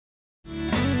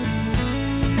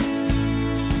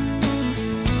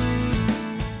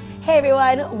Hey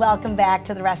everyone, welcome back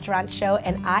to the restaurant show,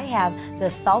 and I have the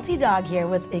Salty Dog here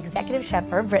with Executive Chef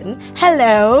Herb Britton.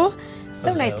 Hello.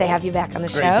 So nice to have you back on the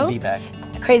show. Great to be back.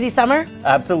 Crazy summer?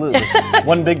 Absolutely.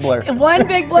 One big blur. One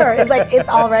big blur. It's like it's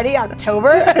already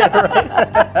October.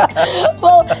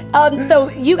 Well, so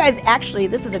you guys actually,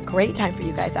 this is a great time for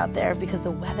you guys out there because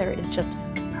the weather is just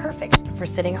perfect for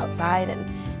sitting outside and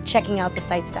checking out the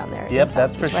sights down there. Yep,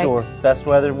 that's for sure. Best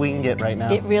weather we can get right now.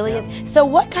 It really is. So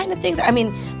what kind of things, I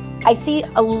mean, I see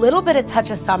a little bit of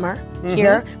touch of summer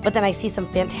here, but then I see some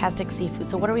fantastic seafood.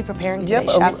 So what are we preparing today,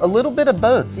 Chef? A little bit of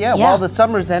both. Yeah, while the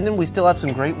summer's ending, we still have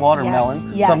some great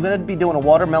watermelon. Yes. So I'm going to be doing a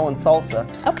watermelon salsa.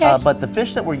 Okay. But the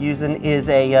fish that we're using is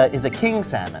a king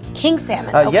salmon. King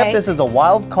salmon, okay. Yep, this is a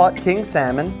wild-caught king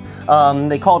salmon.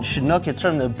 They call it Chinook. It's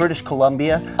from the British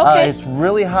Columbia. Okay. It's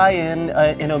really high in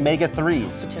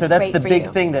omega-3s. So that's the big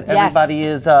thing that everybody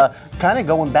is kind of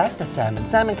going back to salmon.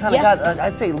 Salmon kind of got,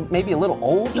 I'd say, maybe a little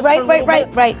old.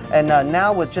 Right. And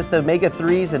now with just the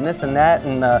omega-3s and this and that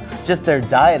and just their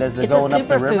diet as they're going up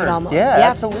the river. It's a superfood almost. Yeah,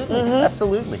 absolutely,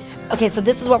 absolutely. Okay, so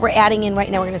this is what we're adding in right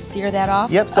now. We're going to sear that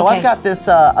off. Yep. So I've got this.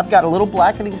 I've got a little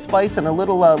blackening spice and a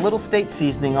little steak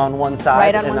seasoning on one side.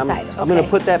 Right on one side. I'm going to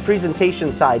put that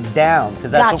presentation side down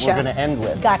because that's what we're going to end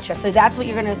with. Gotcha. So that's what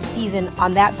you're going to season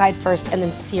on that side first and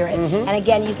then sear it. And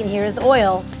again, you can hear his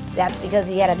oil. That's because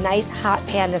he had a nice hot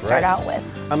pan to start out with.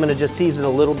 I'm going to just season a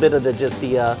little bit of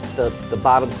the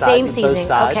bottom side. Same seasoning. Both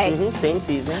sides. Okay. Same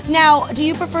seasoning. Now, do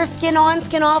you prefer skin on,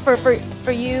 skin off, or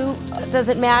for you, does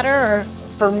it matter? Or?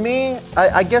 For me,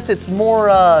 I guess it's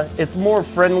more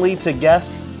friendly to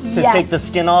guests to take the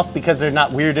skin off because they're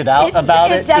not weirded out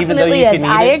about it. Definitely even though you can eat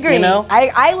I agree. You know?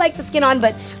 I like the skin on,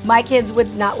 but my kids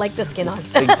would not like the skin on.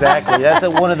 Exactly. That's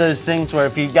one of those things where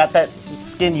if you got that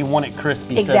skin, you want it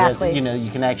crispy so that you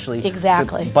can actually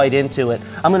bite into it.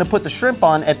 I'm going to put the shrimp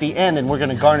on at the end, and we're going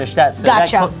to garnish that so that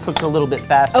cooks a little bit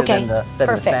faster than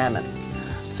the salmon.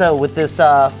 So with this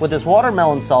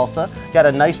watermelon salsa, got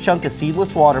a nice chunk of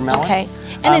seedless watermelon. Okay,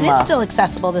 and it is still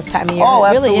accessible this time of year. Oh, it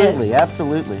absolutely, really is.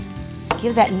 absolutely.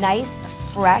 Gives that nice,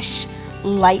 fresh,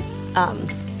 light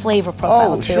flavor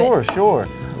profile to it. Sure.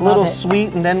 A little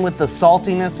sweet, and then with the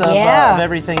saltiness of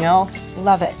everything else.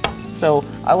 Love it. So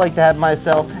I like to have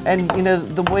myself, and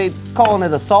the way calling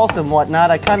it a salsa and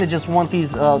whatnot, I kind of just want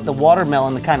these the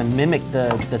watermelon to kind of mimic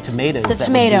the tomatoes. The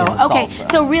tomato. Okay,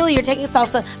 so really you're taking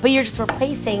salsa, but you're just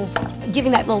replacing,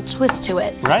 giving that little twist to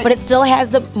it. Right. But it still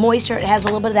has the moisture. It has a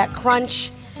little bit of that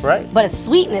crunch. Right. But a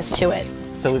sweetness to it.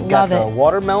 So we've got the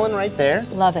watermelon right there.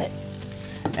 Love it.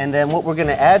 And then what we're going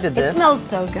to add to this. It smells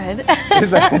so good.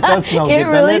 It does smell good. It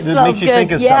really smells good. It makes you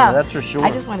think of summer, that's for sure. I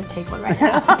just want to take one right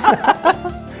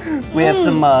now. We have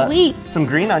some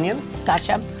green onions.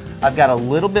 Gotcha. I've got a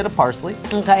little bit of parsley.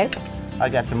 Okay. I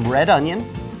got some red onion.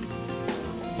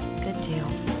 Good deal.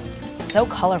 It's so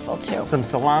colorful too. Some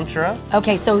cilantro.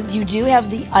 Okay, so you do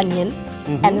have the onion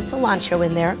and the cilantro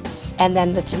in there, and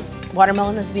then the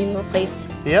watermelon is being replaced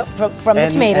from the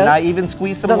tomatoes. And I even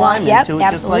squeezed some lime into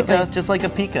it, just like a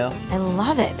pico. I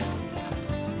love it.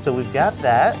 So we've got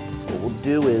that. What we'll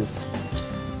do is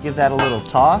give that a little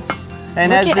toss. And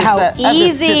Look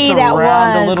as this sits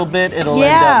around a little bit, it'll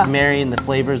end up marrying the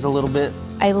flavors a little bit.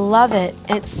 I love it.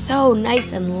 And it's so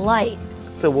nice and light.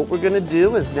 So what we're going to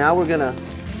do is now we're going to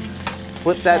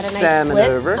flip that salmon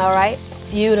over. All right.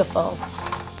 Beautiful.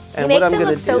 And what I'm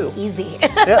going to do. Makes it look so easy.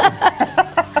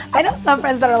 I know some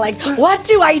friends that are like, what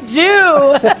do I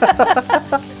do?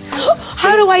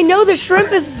 How do I know the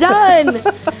shrimp is done?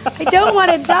 I don't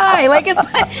want to die.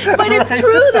 But it's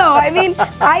true though. I mean,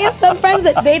 I have some friends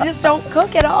that they just don't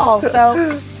cook at all.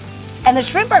 So, and the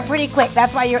shrimp are pretty quick.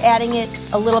 That's why you're adding it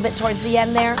a little bit towards the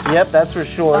end there. Yep, that's for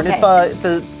sure. Okay. And if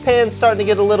the pan's starting to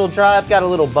get a little dry, I've got a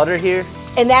little butter here.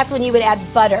 And that's when you would add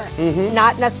butter,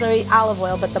 not necessarily olive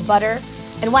oil, but the butter.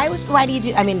 And why do you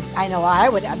do? I mean, I know I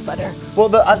would add butter.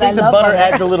 Well, I think the butter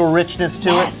adds a little richness to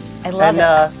it. Yes, I love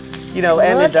it.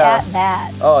 Look at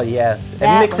that. Oh yeah,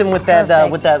 and mixing with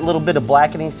that little bit of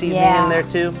blackening seasoning in there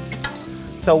too.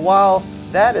 So while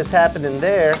that is happening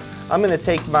there, I'm gonna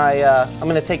take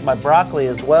my broccoli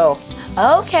as well.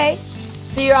 Okay,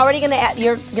 so you're already gonna add.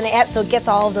 You're gonna add so it gets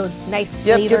all of those nice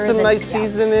flavors. Yep, get some nice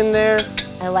seasoning in there.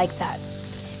 I like that.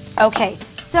 Okay.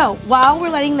 So while we're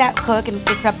letting that cook and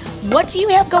mix up, what do you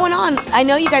have going on? I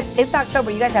know you guys, it's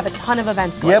October, you guys have a ton of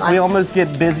events going on. Yep, we almost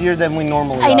get busier than we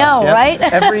normally are. I know, right?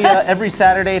 Every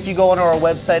Saturday, if you go onto our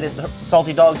website at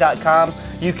saltydog.com,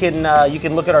 you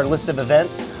can look at our list of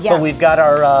events. Yeah. But we've got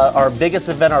our biggest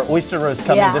event, our oyster roast,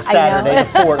 coming this Saturday, the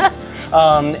 4th.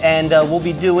 And we'll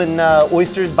be doing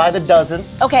oysters by the dozen.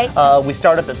 Okay. We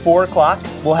start up at 4 o'clock.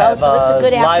 We'll have so it's a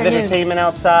good live afternoon. entertainment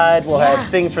outside. We'll have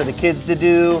things for the kids to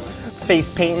do. face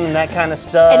painting and that kind of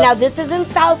stuff. And now this is in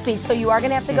South Beach, so you are going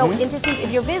to have to go into Sea.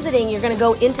 If you're visiting, you're going to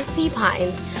go into Sea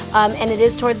Pines, and it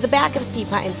is towards the back of Sea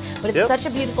Pines. But it's such a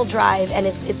beautiful drive, and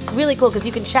it's really cool because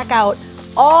you can check out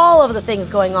all of the things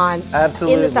going on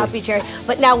in the South Beach area.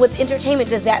 But now with entertainment,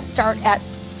 does that start at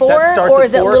 4 or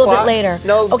is it a little bit later?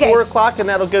 No, 4 o'clock, and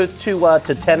that'll go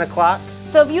to 10 o'clock.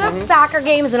 So if you have soccer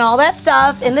games and all that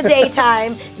stuff in the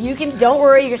daytime, you can, don't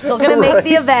worry, you're still going to make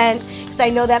the event, because I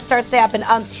know that starts to happen.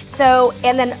 And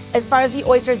then as far as the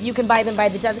oysters, you can buy them by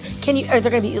the dozen. Are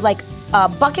there going to be like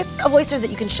buckets of oysters that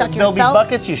you can shuck yourself? There'll be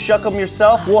buckets, you shuck them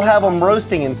yourself. We'll have them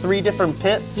roasting in 3 different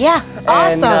pits. Yeah,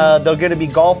 awesome. And they're going to be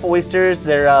Gulf oysters.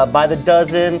 They're by the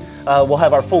dozen. We'll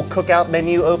have our full cookout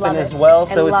menu open as well.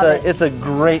 So it's a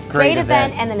great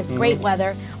event. And then it's great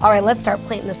weather. All right, let's start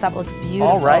plating this up. It looks beautiful.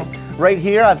 All right. Right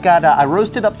here, I've got, I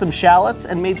roasted up some shallots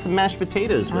and made some mashed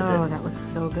potatoes with it. Oh, that looks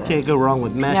so good. Can't go wrong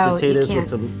with mashed potatoes with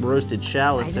some roasted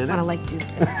shallots in it. I just want to like do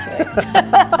this to it.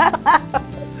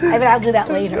 I mean, I'll do that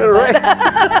later. Right.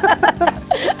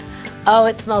 Oh,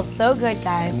 it smells so good,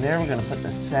 guys. And there we're going to put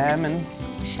the salmon.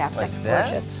 Chef, like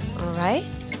that's gorgeous. All right.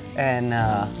 And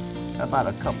about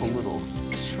a couple little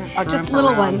shrimp. Oh, just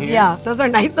little ones, here. yeah. Those are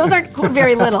nice. Those aren't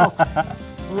very little.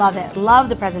 Love it. Love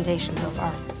the presentation so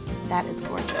far. That is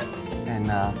gorgeous. And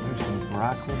there's some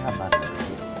broccoli. How about that?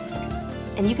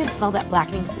 And you can smell that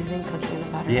blackening seasoning cooking in the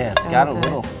butter. Yeah, it's got a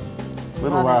little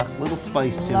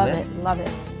spice to it. Love it, love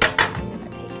it. I'm gonna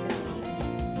take this piece.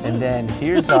 And then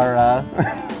here's our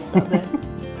so good.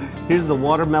 Here's the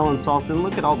watermelon salsa, and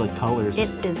look at all the colors.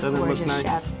 It is gorgeous,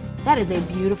 Chef. That is a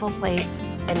beautiful plate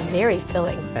and very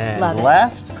filling. And love it.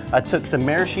 Last, I took some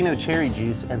maraschino cherry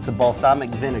juice and some balsamic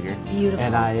vinegar. Beautiful.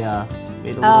 And I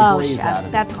made a little glaze Chef, out of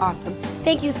it. That's awesome.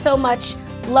 Thank you so much.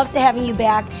 Love to having you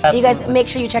back. And you guys, make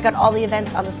sure you check out all the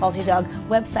events on the Salty Dog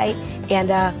website, and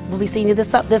we'll be seeing you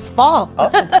this fall.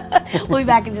 Awesome. We'll be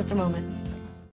back in just a moment.